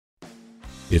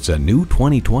It's a new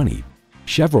 2020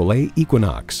 Chevrolet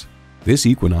Equinox. This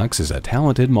Equinox is a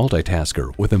talented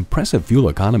multitasker with impressive fuel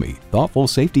economy, thoughtful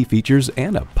safety features,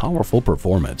 and a powerful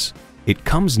performance. It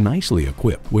comes nicely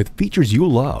equipped with features you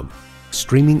love: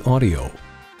 streaming audio,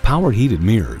 power heated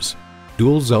mirrors,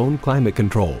 dual zone climate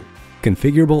control,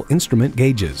 configurable instrument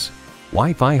gauges,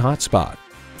 Wi-Fi hotspot,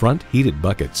 front heated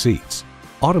bucket seats,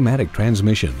 automatic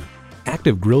transmission,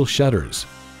 active grille shutters,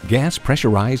 gas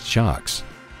pressurized shocks,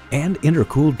 and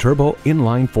intercooled turbo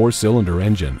inline 4-cylinder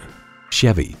engine.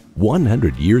 Chevy,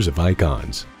 100 years of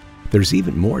icons. There's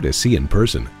even more to see in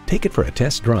person. Take it for a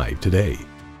test drive today.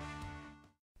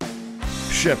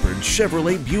 Shepherd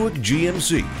Chevrolet Buick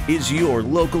GMC is your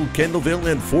local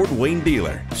Kendallville and Fort Wayne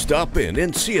dealer. Stop in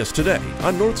and see us today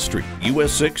on North Street,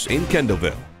 US 6 in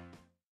Kendallville.